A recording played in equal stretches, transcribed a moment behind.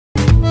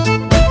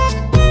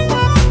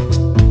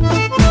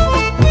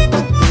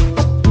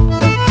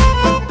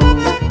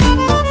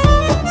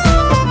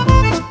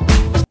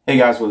Hey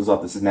guys, what is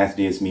up? This is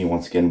Nasty. It's me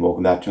once again.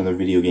 Welcome back to another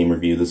video game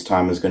review. This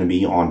time is going to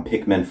be on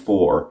Pikmin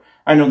 4.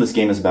 I know this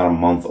game is about a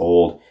month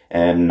old,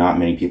 and not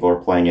many people are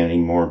playing it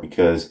anymore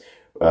because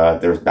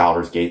there's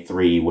Baldur's Gate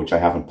 3, which I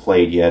haven't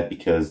played yet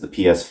because the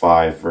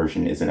PS5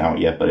 version isn't out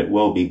yet, but it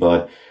will be.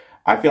 But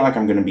I feel like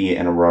I'm going to be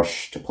in a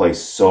rush to play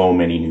so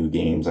many new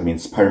games. I mean,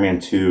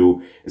 Spider-Man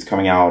 2 is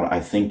coming out. I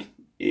think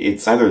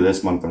it's either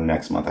this month or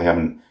next month. I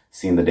haven't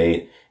seen the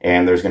date.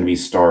 And there's going to be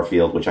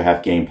Starfield, which I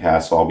have Game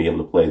Pass, so I'll be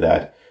able to play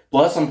that.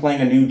 Plus, I'm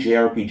playing a new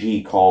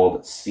JRPG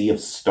called Sea of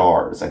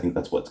Stars. I think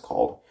that's what it's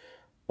called.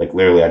 Like,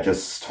 literally, I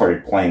just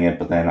started playing it,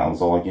 but then I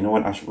was all like, you know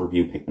what, I should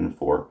review Pikmin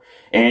 4.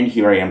 And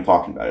here I am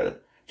talking about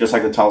it. Just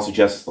like the title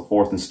suggests, it's the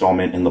fourth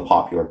installment in the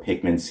popular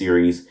Pikmin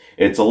series.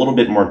 It's a little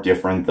bit more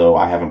different, though.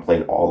 I haven't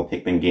played all the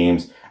Pikmin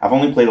games. I've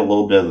only played a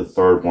little bit of the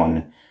third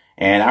one.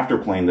 And after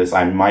playing this,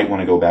 I might want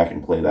to go back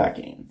and play that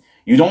game.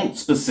 You don't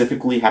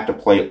specifically have to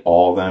play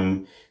all of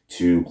them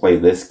to play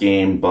this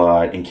game,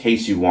 but in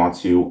case you want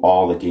to,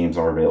 all the games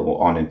are available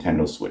on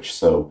Nintendo Switch,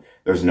 so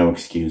there's no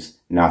excuse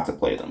not to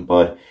play them.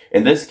 But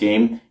in this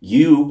game,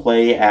 you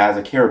play as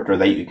a character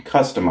that you can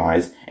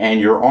customize, and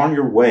you're on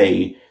your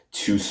way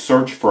to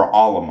search for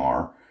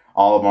Olimar.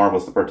 Olimar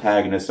was the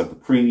protagonist of the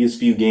previous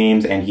few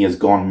games, and he has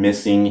gone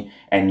missing,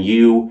 and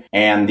you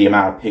and the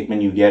amount of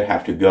Pikmin you get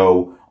have to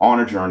go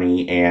on a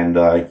journey, and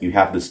you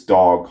have this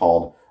dog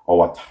called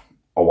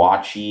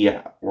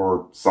Awachi,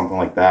 or something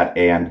like that,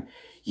 and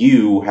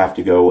you have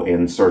to go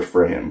and search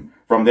for him.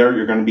 From there,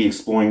 you're going to be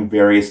exploring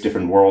various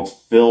different worlds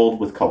filled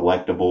with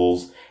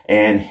collectibles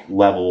and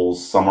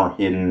levels. Some are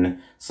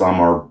hidden, some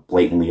are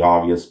blatantly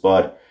obvious,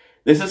 but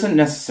this isn't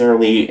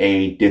necessarily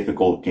a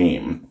difficult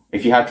game.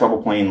 If you had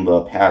trouble playing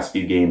the past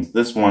few games,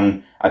 this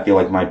one I feel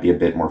like might be a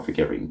bit more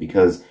forgiving,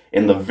 because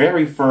in the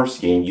very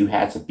first game, you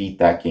had to beat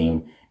that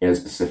game in a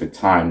specific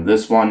time.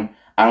 This one,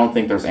 I don't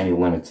think there's any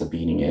limit to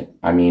beating it.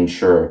 I mean,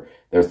 sure,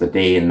 there's the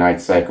day and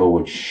night cycle,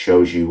 which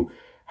shows you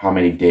how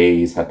many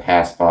days have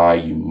passed by.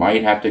 You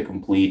might have to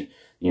complete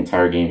the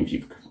entire game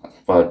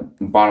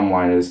but bottom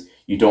line is,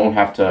 you don't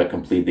have to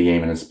complete the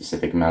game in a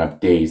specific amount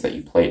of days that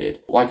you played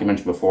it. Like I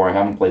mentioned before, I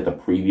haven't played the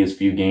previous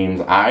few games.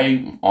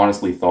 I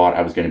honestly thought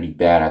I was going to be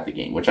bad at the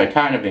game, which I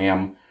kind of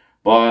am,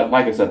 but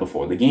like I said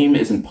before, the game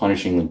isn't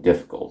punishingly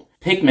difficult.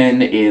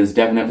 Pikmin is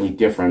definitely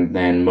different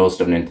than most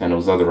of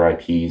Nintendo's other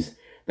IPs.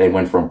 They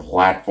went from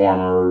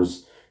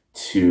platformers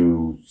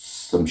to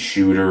some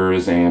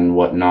shooters and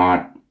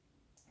whatnot.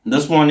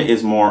 This one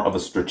is more of a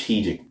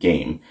strategic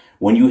game.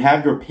 When you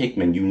have your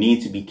Pikmin, you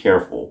need to be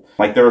careful.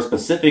 Like, there are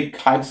specific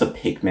types of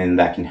Pikmin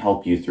that can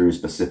help you through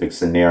specific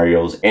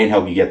scenarios and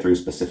help you get through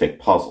specific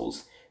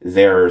puzzles.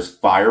 There's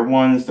fire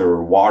ones, there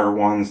are water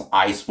ones,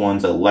 ice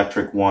ones,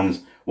 electric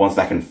ones, ones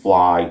that can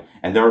fly,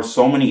 and there are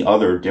so many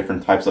other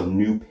different types of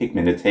new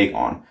Pikmin to take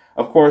on.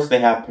 Of course, they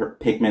have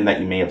Pikmin that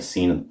you may have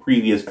seen in the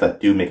previous that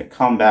do make a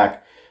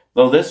comeback,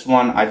 though this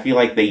one, I feel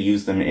like they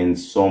use them in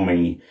so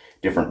many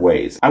different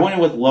ways. I went in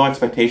with low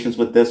expectations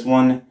with this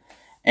one,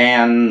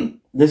 and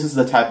this is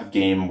the type of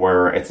game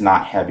where it's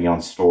not heavy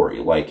on story.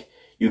 Like,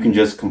 you can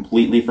just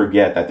completely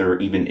forget that there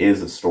even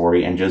is a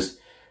story and just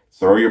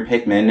throw your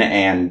Pikmin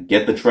and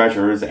get the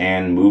treasures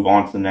and move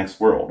on to the next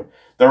world.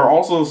 There are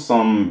also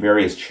some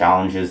various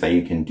challenges that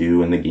you can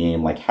do in the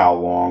game, like how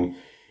long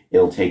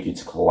it'll take you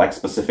to collect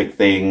specific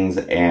things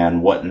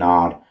and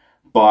whatnot.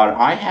 But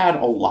I had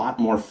a lot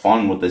more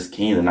fun with this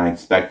game than I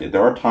expected.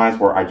 There are times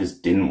where I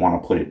just didn't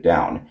want to put it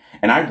down.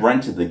 And I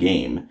rented the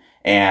game.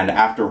 And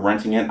after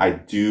renting it, I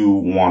do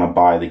want to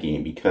buy the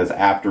game, because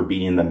after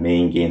beating the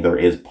main game, there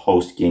is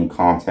post-game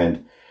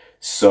content.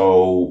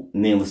 So,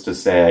 needless to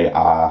say,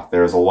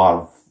 there's a lot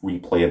of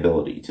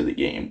replayability to the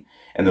game.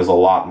 And there's a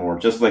lot more,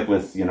 just like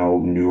with,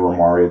 newer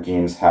Mario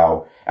games,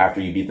 how after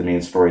you beat the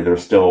main story,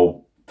 there's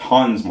still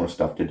tons more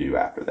stuff to do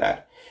after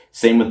that.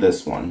 Same with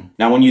this one.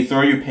 Now, when you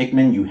throw your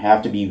Pikmin, you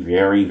have to be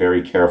very,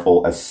 very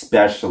careful,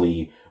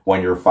 especially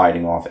when you're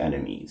fighting off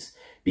enemies.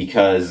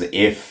 Because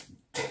if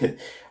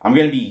I'm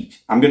gonna be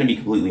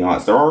completely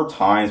honest, there are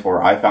times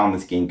where I found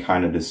this game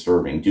kind of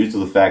disturbing due to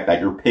the fact that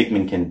your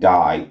Pikmin can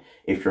die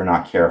if you're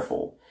not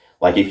careful.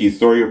 Like, if you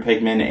throw your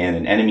Pikmin and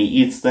an enemy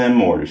eats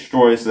them or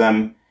destroys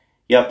them,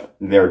 yep,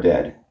 they're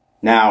dead.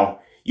 Now,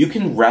 you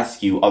can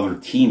rescue other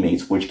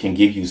teammates, which can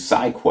give you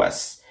side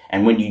quests.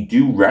 And when you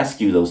do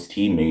rescue those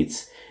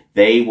teammates,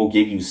 they will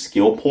give you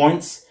skill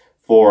points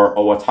for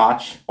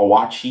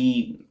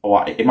Awachi,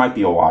 it might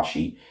be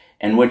Awachi,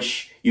 in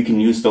which you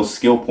can use those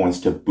skill points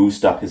to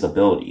boost up his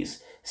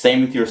abilities. Same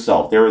with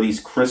yourself. There are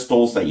these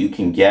crystals that you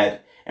can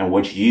get, in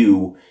which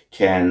you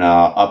can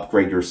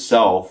upgrade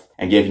yourself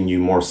and giving you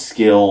more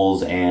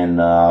skills and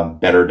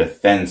better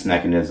defense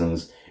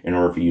mechanisms in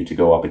order for you to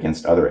go up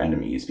against other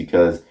enemies,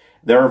 because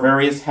there are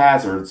various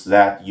hazards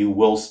that you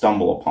will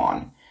stumble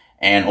upon.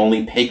 And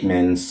only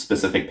Pikmin,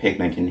 specific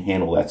Pikmin, can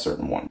handle that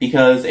certain one.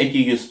 Because if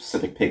you use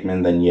specific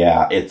Pikmin, then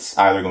yeah, it's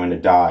either going to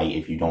die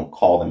if you don't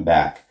call them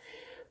back.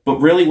 But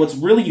really, what's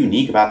really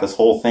unique about this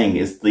whole thing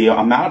is the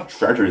amount of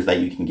treasures that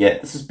you can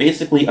get. This is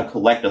basically a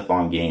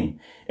collect-a-thon game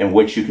in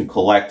which you can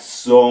collect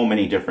so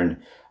many different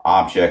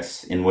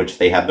objects in which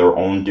they had their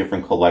own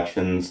different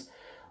collections,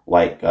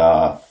 like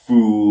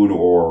food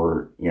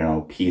or, you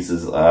know,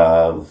 pieces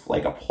of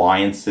like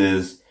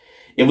appliances.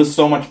 It was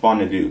so much fun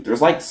to do.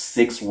 There's like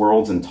 6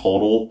 worlds in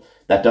total.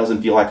 That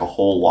doesn't feel like a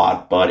whole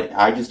lot, but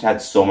I just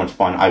had so much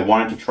fun. I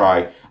wanted to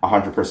try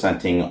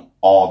 100%ing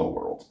all the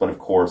worlds, but of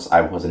course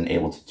I wasn't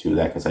able to do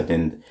that because I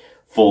didn't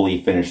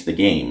fully finish the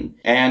game.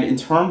 And in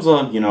terms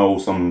of, you know,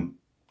 some,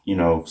 you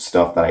know,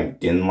 stuff that I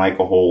didn't like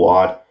a whole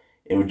lot,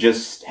 it would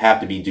just have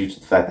to be due to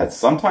the fact that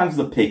sometimes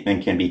the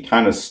Pikmin can be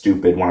kind of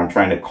stupid when I'm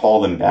trying to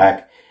call them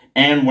back,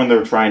 and when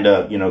they're trying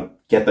to, you know,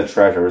 get the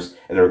treasures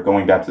and they're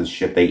going back to the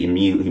ship, they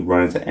immediately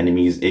run into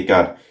enemies.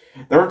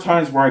 There are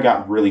times where I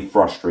got really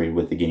frustrated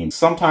with the game.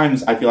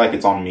 Sometimes I feel like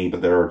it's on me,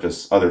 but there are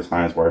just other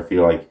times where I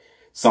feel like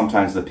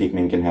sometimes the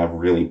Pikmin can have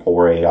really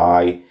poor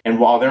AI. And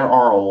while there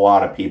are a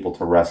lot of people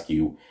to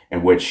rescue,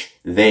 in which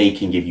they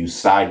can give you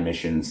side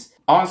missions,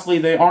 honestly,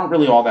 they aren't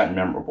really all that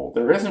memorable.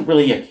 There isn't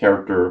really a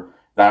character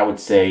that I would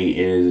say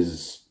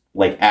is,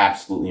 like,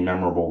 absolutely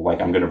memorable.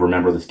 Like, I'm going to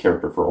remember this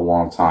character for a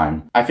long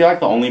time. I feel like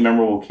the only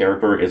memorable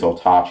character is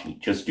Otachi,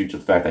 just due to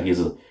the fact that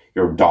he's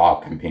your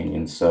dog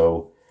companion.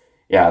 So,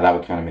 yeah, that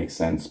would kind of make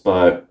sense.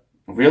 But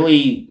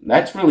really,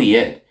 that's really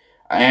it.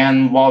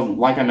 And while,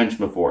 like I mentioned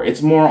before,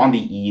 it's more on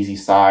the easy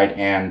side,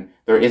 and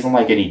there isn't,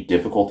 like, any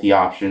difficulty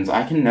options,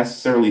 I can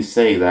necessarily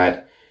say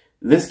that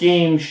this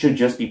game should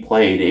just be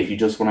played if you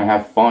just want to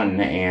have fun.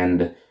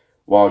 And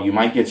while you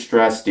might get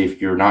stressed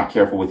if you're not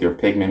careful with your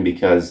Pikmin,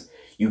 because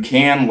you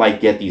can, like,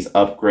 get these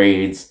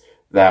upgrades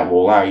that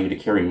will allow you to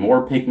carry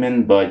more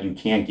Pikmin, but you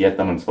can't get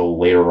them until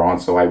later on.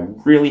 So I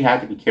really had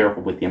to be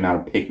careful with the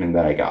amount of Pikmin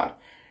that I got.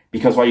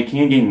 Because while you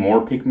can gain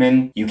more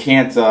Pikmin, you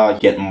can't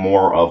get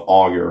more of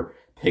all your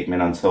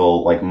Pikmin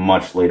until, like,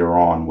 much later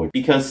on.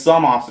 Because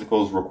some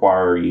obstacles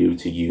require you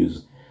to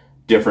use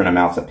different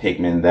amounts of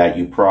Pikmin that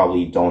you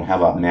probably don't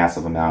have a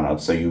massive amount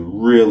of, so you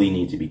really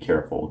need to be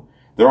careful.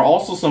 There are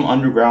also some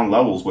underground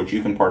levels which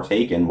you can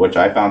partake in, which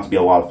I found to be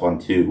a lot of fun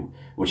too,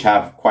 which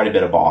have quite a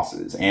bit of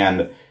bosses.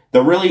 And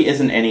there really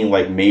isn't any,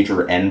 like,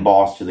 major end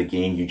boss to the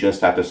game. You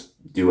just have to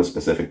do a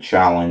specific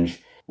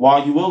challenge.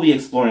 While you will be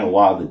exploring a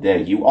lot of the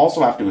day, you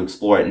also have to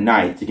explore at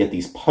night to get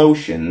these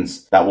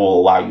potions that will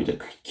allow you to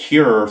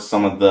cure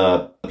some of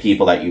the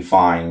people that you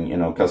find, you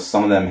know, because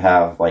some of them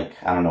have, like,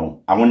 I don't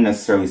know, I wouldn't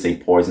necessarily say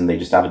poison, they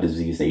just have a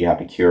disease that you have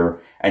to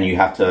cure, and you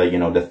have to, you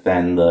know,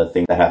 defend the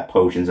things that have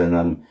potions in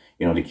them,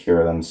 you know, to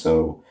cure them.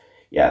 So,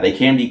 yeah, they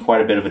can be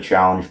quite a bit of a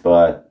challenge,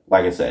 but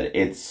like I said,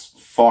 it's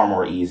far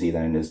more easy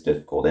than it is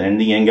difficult. And in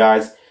the end,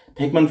 guys,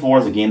 Pikmin 4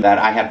 is a game that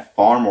I had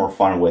far more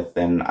fun with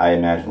than I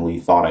originally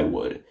thought I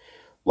would.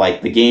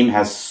 Like, the game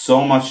has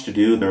so much to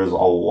do. There's a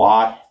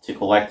lot to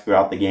collect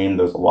throughout the game.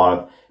 There's a lot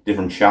of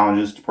different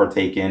challenges to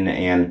partake in.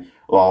 And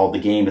while the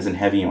game isn't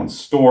heavy on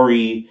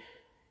story,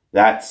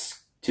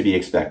 that's to be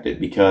expected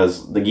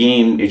because the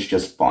game is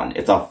just fun.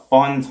 It's a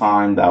fun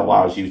time that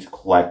allows you to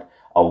collect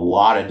a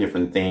lot of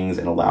different things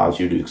and allows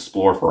you to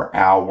explore for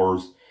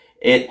hours.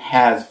 It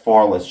has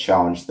far less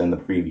challenge than the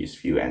previous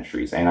few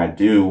entries. And I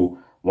do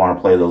want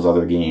to play those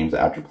other games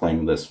after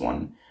playing this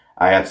one.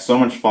 I had so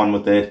much fun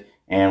with it.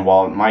 And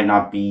while it might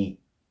not be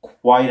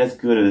quite as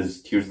good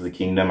as Tears of the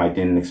Kingdom, I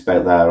didn't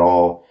expect that at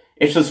all.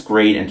 It's just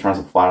great in terms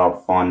of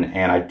flat-out fun,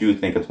 and I do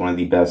think it's one of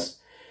the best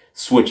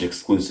Switch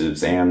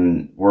exclusives.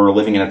 And we're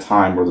living in a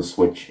time where the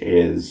Switch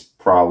is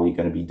probably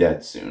going to be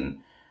dead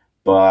soon.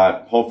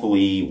 But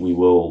hopefully we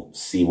will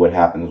see what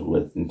happens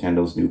with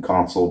Nintendo's new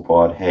console.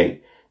 But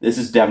hey, this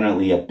is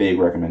definitely a big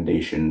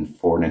recommendation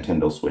for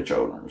Nintendo Switch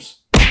owners.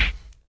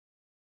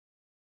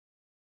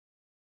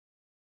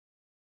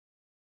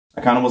 I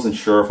kind of wasn't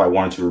sure if I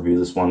wanted to review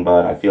this one,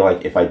 but I feel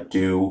like if I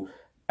do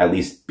at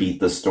least beat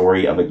the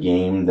story of a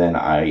game, then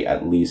I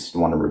at least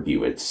want to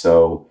review it.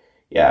 So,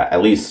 yeah,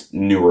 at least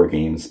newer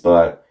games,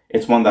 but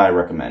it's one that I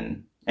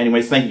recommend.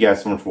 Anyways, thank you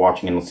guys so much for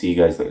watching, and I'll see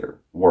you guys later.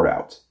 Word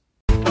out.